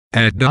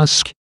At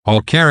dusk,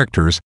 all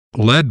characters,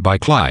 led by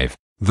Clive,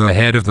 the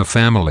head of the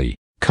family,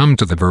 come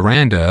to the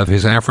veranda of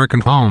his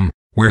African home,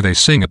 where they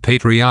sing a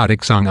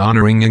patriotic song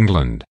honoring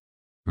England.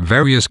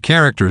 Various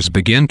characters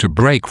begin to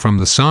break from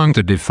the song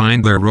to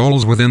define their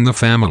roles within the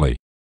family.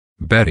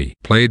 Betty,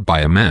 played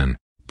by a man,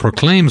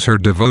 proclaims her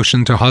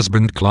devotion to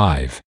husband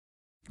Clive.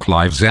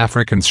 Clive's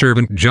African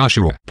servant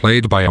Joshua,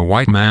 played by a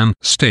white man,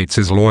 states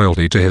his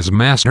loyalty to his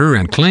master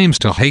and claims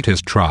to hate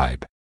his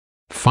tribe.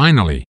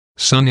 Finally,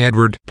 son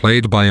Edward,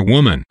 played by a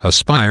woman,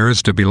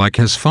 aspires to be like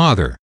his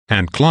father,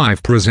 and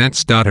Clive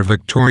presents daughter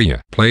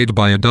Victoria, played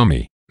by a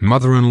dummy,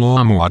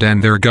 mother-in-law Maud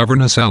and their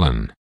governess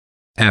Ellen.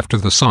 After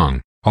the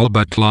song, all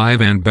but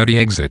Clive and Betty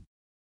exit.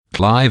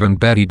 Clive and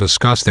Betty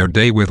discuss their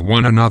day with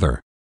one another.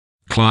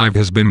 Clive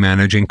has been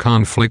managing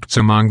conflicts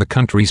among the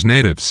country's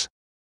natives.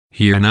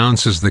 He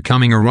announces the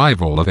coming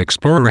arrival of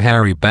explorer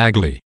Harry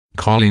Bagley,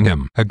 calling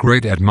him a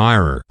great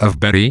admirer of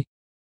Betty.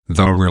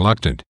 Though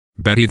reluctant,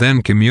 Betty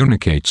then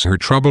communicates her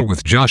trouble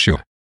with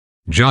Joshua.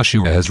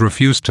 Joshua has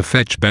refused to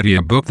fetch Betty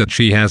a book that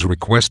she has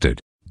requested,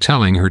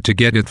 telling her to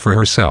get it for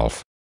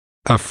herself.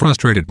 A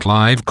frustrated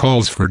Clive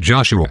calls for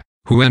Joshua,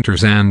 who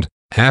enters and,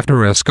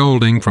 after a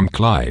scolding from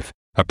Clive,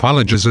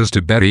 apologizes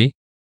to Betty.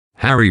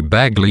 Harry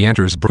Bagley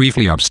enters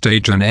briefly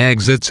upstage and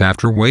exits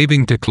after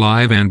waving to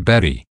Clive and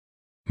Betty.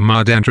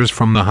 Maud enters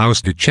from the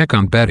house to check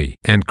on Betty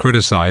and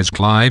criticize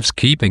Clive's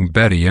keeping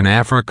Betty in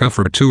Africa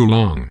for too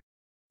long.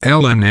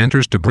 Ellen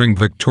enters to bring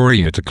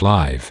Victoria to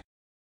Clive.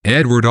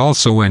 Edward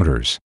also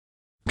enters.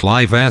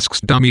 Clive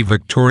asks dummy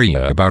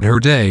Victoria about her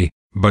day,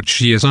 but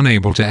she is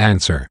unable to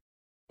answer.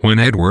 When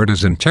Edward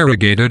is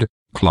interrogated,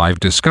 Clive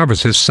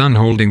discovers his son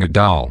holding a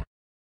doll.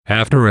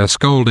 After a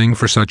scolding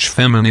for such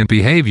feminine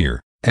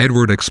behavior,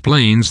 Edward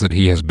explains that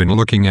he has been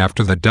looking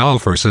after the doll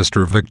for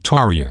sister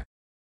Victoria.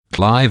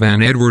 Clive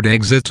and Edward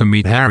exit to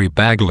meet Harry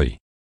Bagley.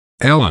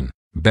 Ellen,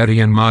 Betty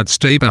and Maud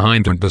stay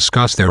behind and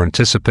discuss their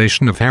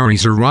anticipation of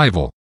Harry's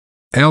arrival.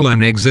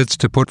 Ellen exits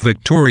to put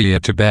Victoria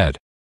to bed.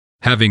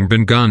 Having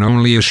been gone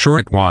only a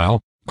short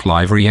while,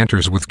 Clive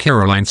re-enters with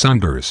Caroline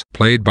Saunders,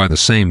 played by the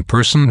same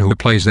person who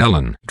plays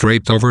Ellen,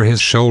 draped over his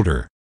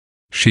shoulder.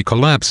 She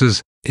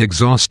collapses,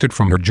 exhausted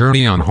from her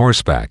journey on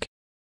horseback.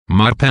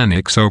 Maud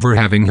panics over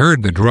having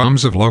heard the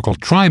drums of local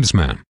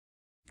tribesmen.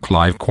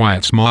 Clive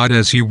quiets Maud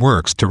as he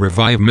works to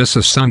revive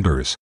Mrs.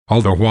 Saunders,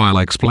 all the while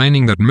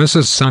explaining that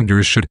Mrs.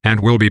 Saunders should and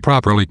will be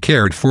properly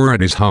cared for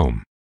at his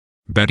home.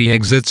 Betty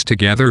exits to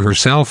gather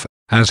herself,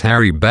 as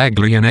Harry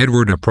Bagley and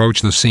Edward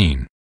approach the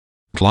scene.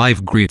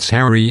 Clive greets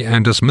Harry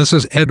and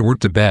dismisses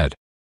Edward to bed.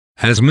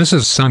 As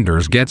Mrs.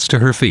 Saunders gets to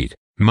her feet,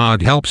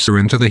 Maud helps her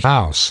into the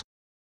house.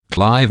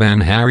 Clive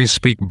and Harry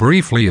speak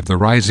briefly of the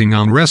rising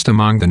unrest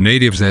among the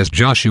natives as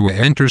Joshua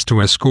enters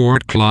to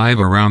escort Clive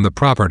around the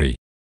property.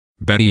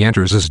 Betty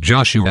enters as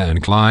Joshua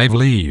and Clive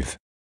leave.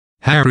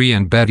 Harry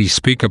and Betty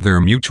speak of their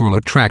mutual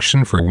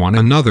attraction for one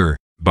another,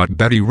 but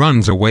Betty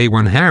runs away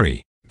when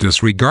Harry,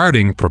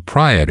 disregarding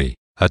propriety,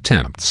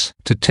 attempts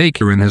to take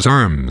her in his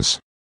arms.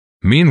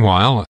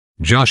 Meanwhile,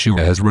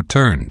 Joshua has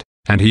returned,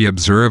 and he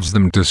observes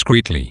them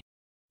discreetly.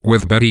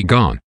 With Betty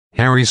gone,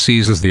 Harry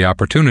seizes the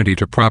opportunity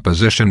to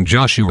proposition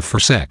Joshua for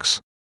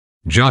sex.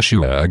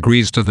 Joshua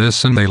agrees to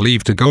this and they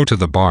leave to go to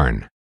the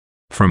barn.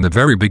 From the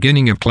very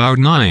beginning of Cloud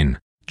 9,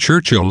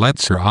 Churchill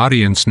lets her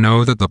audience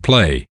know that the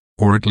play,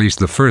 or at least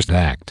the first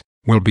act,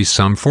 will be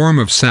some form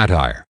of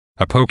satire,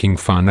 a poking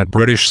fun at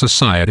British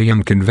society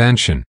and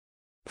convention.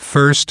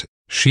 First,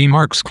 she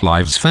marks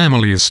Clive's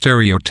family as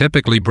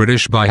stereotypically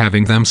British by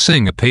having them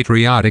sing a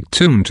patriotic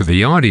tune to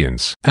the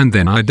audience and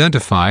then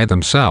identify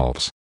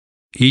themselves.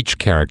 Each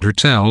character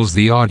tells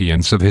the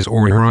audience of his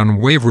or her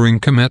unwavering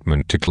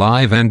commitment to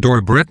Clive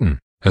and/or Britain,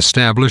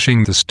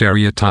 establishing the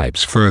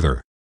stereotypes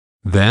further.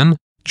 Then,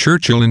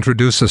 Churchill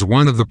introduces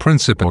one of the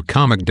principal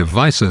comic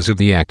devices of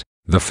the act.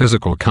 The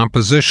physical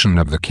composition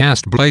of the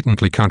cast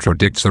blatantly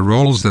contradicts the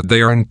roles that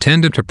they are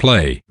intended to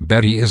play.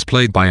 Betty is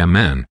played by a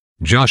man,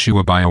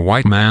 Joshua by a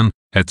white man,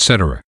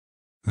 etc.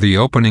 The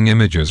opening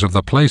images of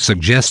the play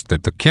suggest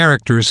that the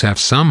characters have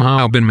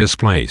somehow been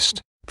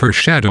misplaced,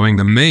 foreshadowing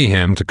the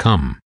mayhem to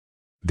come.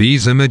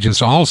 These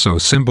images also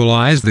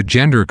symbolize the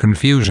gender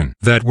confusion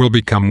that will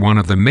become one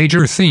of the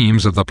major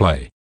themes of the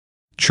play.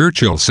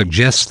 Churchill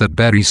suggests that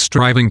Betty's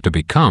striving to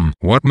become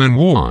what men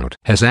want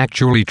has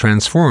actually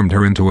transformed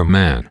her into a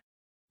man.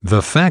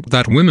 The fact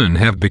that women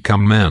have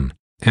become men,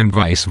 and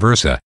vice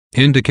versa,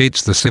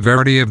 indicates the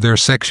severity of their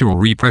sexual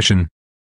repression,